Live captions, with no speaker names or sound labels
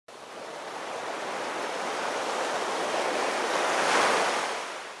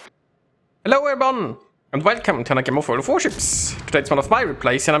Hello everyone, and welcome to another game of Warships. Today it's one of my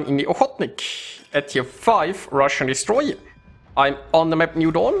replays, and I'm in the Okhotnik at tier 5 Russian destroyer. I'm on the map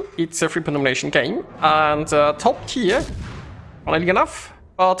New Dawn. It's a free-point domination game, and top tier, funnily enough,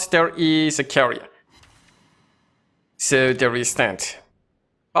 but there is a carrier. So there is that.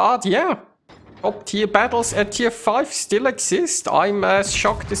 But yeah, top tier battles at tier 5 still exist. I'm as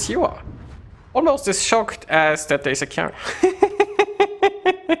shocked as you are. Almost as shocked as that there's a carrier.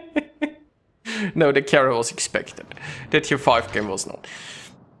 No, the carrier was expected. The tier 5 game was not.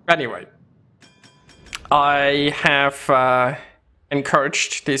 Anyway, I have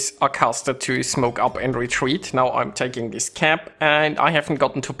encouraged this Acaster to smoke up and retreat. Now I'm taking this cap, and I haven't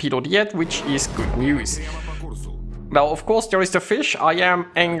gotten torpedoed yet, which is good news. Now, of course, there is the fish. I am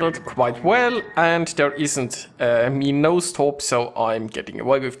angled quite well, and there isn't a mean nose top, so I'm getting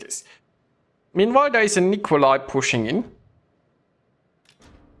away with this. Meanwhile, there is a Nikolai pushing in.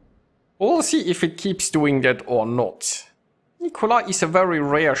 We'll see if it keeps doing that or not. Nikolai is a very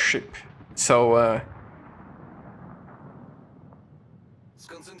rare ship, so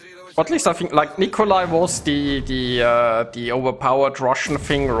at least I think like Nikolai was the overpowered Russian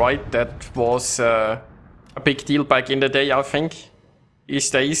thing, right? That was a big deal back in the day, I think.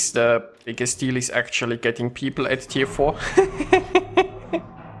 These days, the biggest deal is actually getting people at tier 4.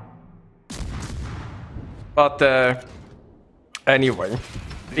 But anyway.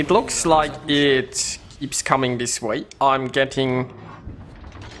 It looks like it keeps coming this way. I'm getting,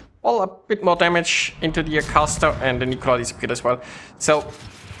 well, a bit more damage into the Acaster, and the Nikolai disappeared as well. So,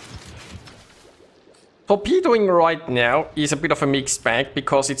 torpedoing right now is a bit of a mixed bag,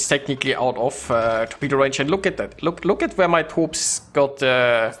 because it's technically out of torpedo range. And look at that. Look at where my torps got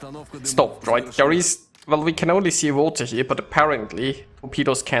stopped, right? There is, well, we can only see water here, but apparently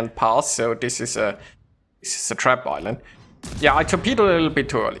torpedoes can't pass, so this is a trap island. Yeah, I torpedoed a little bit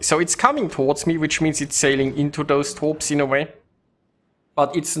too early. So it's coming towards me, which means it's sailing into those torps in a way.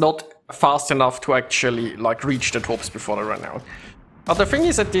 But it's not fast enough to actually like reach the torps before they run out. But the thing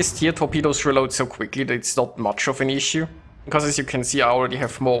is, at this tier, torpedoes reload so quickly that it's not much of an issue. Because as you can see, I already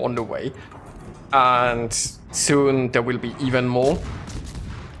have more on the way. And soon there will be even more.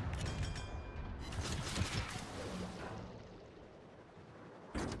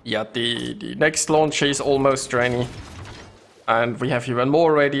 Yeah, the next launcher is almost ready. And we have even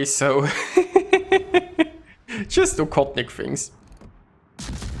more ready, so just Okhotnik things.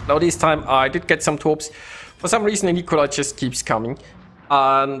 Now this time I did get some torps. For some reason the Nikolai just keeps coming.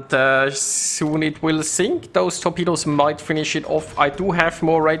 And soon it will sink. Those torpedoes might finish it off. I do have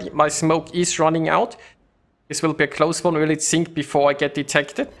more ready. My smoke is running out. This will be a close one. Will it sink before I get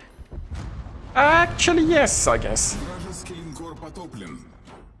detected? Actually, yes, I guess.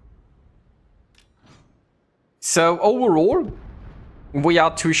 So overall, we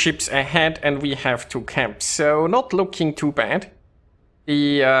are 2 ships ahead and we have 2 camps, so not looking too bad.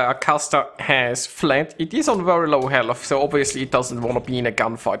 The Acaster has fled. It is on very low health, so obviously it doesn't want to be in a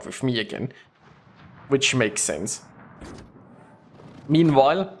gunfight with me again, which makes sense.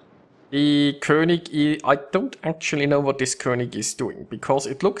 Meanwhile, the König, I don't actually know what this König is doing, because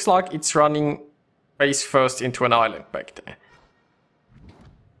it looks like it's running face first into an island back there.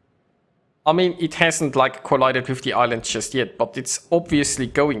 I mean, it hasn't like collided with the island just yet, but it's obviously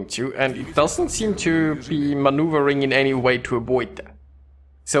going to, and it doesn't seem to be maneuvering in any way to avoid that.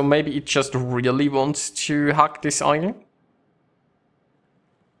 So maybe it just really wants to hug this island?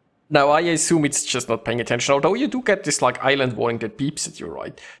 Now, I assume it's just not paying attention, although you do get this like island warning that beeps at you,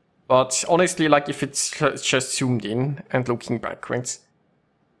 right? But honestly, like if it's just zoomed in and looking backwards,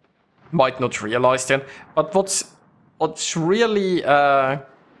 might not realize that. But what's really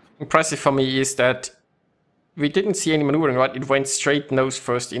impressive for me is that we didn't see any maneuvering, right? It went straight nose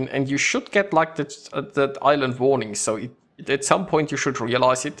first in, and you should get like that island warning, so at some point you should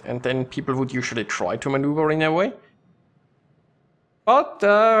realize it, and then people would usually try to maneuver in a way. But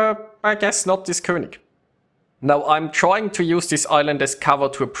I guess not this König. Now I'm trying to use this island as cover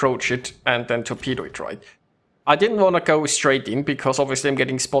to approach it and then torpedo it, right? I didn't want to go straight in, because obviously I'm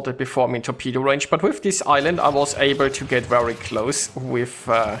getting spotted before I'm in torpedo range, but with this island I was able to get very close with,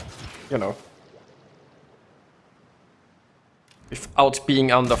 you know, without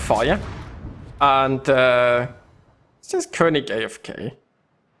being under fire. And it's just König AFK.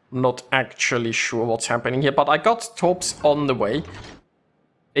 Not actually sure what's happening here, but I got torps on the way.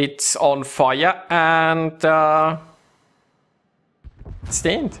 It's on fire, and it's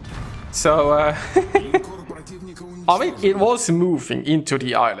the end. So, I mean, it was moving into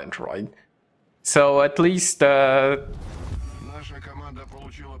the island, right? So at least, yeah.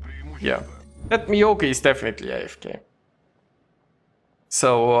 That Miyogi is definitely AFK.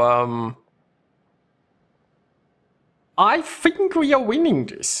 So, I think we are winning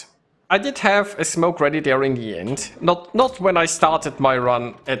this. I did have a smoke ready there in the end. Not when I started my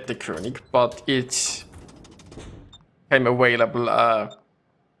run at the König, but it became available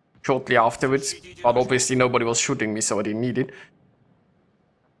shortly afterwards. But obviously nobody was shooting me, so I didn't need it.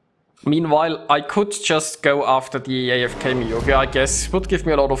 Meanwhile, I could just go after the AFK Miyogi, I guess. Would give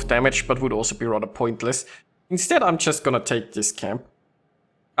me a lot of damage, but would also be rather pointless. Instead, I'm just gonna take this camp.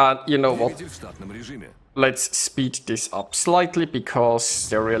 And you know what? Let's speed this up slightly, because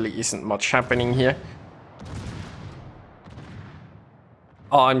there really isn't much happening here.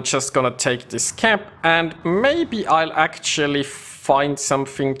 I'm just gonna take this camp, and maybe I'll actually find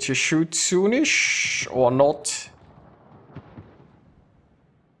something to shoot soonish, or not.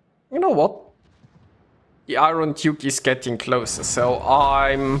 You know what? The Iron Duke is getting closer, so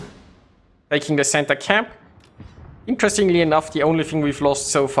I'm taking the center camp. Interestingly enough, the only thing we've lost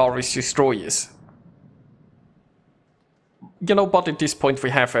so far is destroyers. You know, but at this point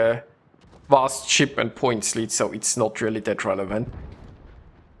we have a vast ship and points lead, so it's not really that relevant.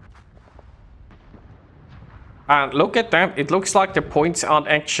 And look at that, it looks like the points aren't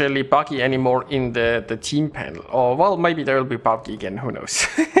actually buggy anymore in the team panel. Or, well, maybe they'll be buggy again, who knows.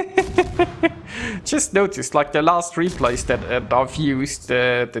 Just noticed, like the last replays that I've used,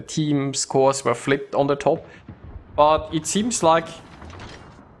 the team scores were flipped on the top. But it seems like...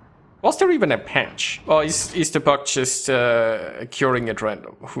 Was there even a patch? Or is the bug just occurring at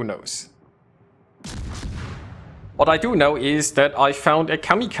random? Who knows? What I do know is that I found a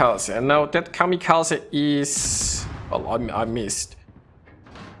kamikaze, and now that kamikaze is... well, I missed.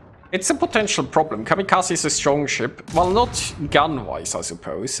 It's a potential problem. Kamikaze is a strong ship. Well, not gun-wise, I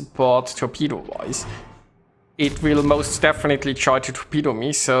suppose, but torpedo-wise. It will most definitely try to torpedo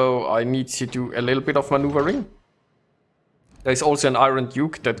me, so I need to do a little bit of maneuvering. There's also an Iron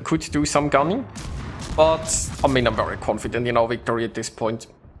Duke that could do some gunning, but I mean, I'm very confident in our victory at this point.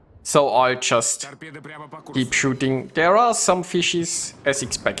 So I'll just keep shooting. There are some fishes, as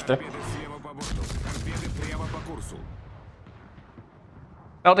expected.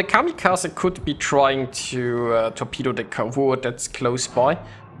 Now the kamikaze could be trying to torpedo the Kavur that's close by.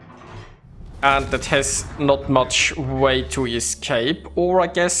 And that has not much way to escape. Or I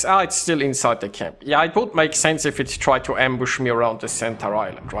guess, it's still inside the camp. Yeah, it would make sense if it tried to ambush me around the center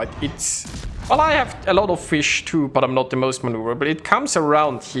island, right? It's... well, I have a lot of fish too, but I'm not the most maneuverable. It comes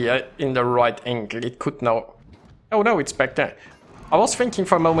around here in the right angle. It could now... oh no, it's back there. I was thinking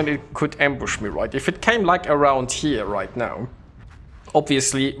for a moment it could ambush me, right? If it came like around here right now,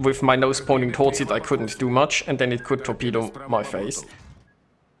 obviously with my nose pointing towards it I couldn't do much, and then it could torpedo my face.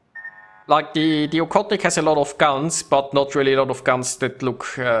 Like the Okhotnik has a lot of guns, but not really a lot of guns that look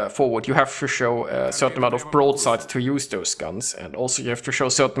forward. You have to show a certain amount of broadside to use those guns, and also you have to show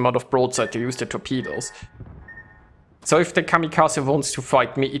a certain amount of broadside to use the torpedoes. So if the kamikaze wants to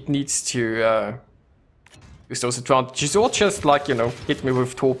fight me, it needs to use those advantages, or just, like, you know, hit me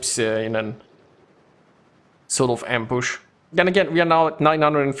with torps in a sort of ambush. Then again, we are now at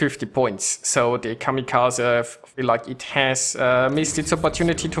 950 points, so the kamikaze, I feel like it has missed its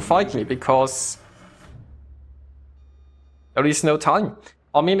opportunity to fight me, because there is no time.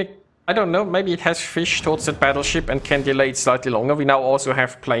 I mean, I don't know, maybe it has fish towards that battleship and can delay it slightly longer. We now also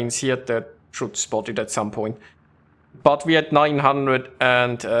have planes here that should spot it at some point. But we're at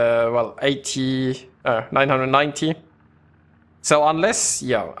 990. So unless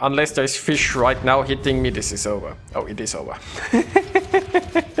there's fish right now hitting me, this is over. Oh, it is over.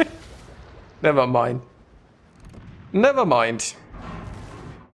 Never mind. Never mind.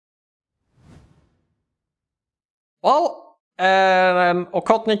 Well, an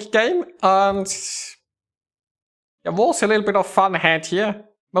Okhotnik game, and there was a little bit of fun had here.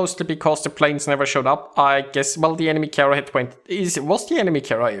 Mostly because the planes never showed up. I guess, well, the enemy carrier had was the enemy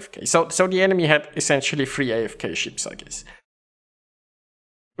carrier AFK? So the enemy had essentially 3 AFK ships, I guess.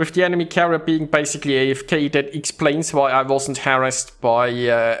 With the enemy carrier being basically AFK, that explains why I wasn't harassed by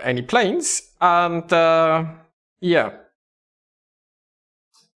any planes. And yeah,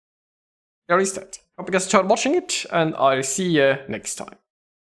 there is that. Hope you guys enjoyed watching it, and I'll see you next time.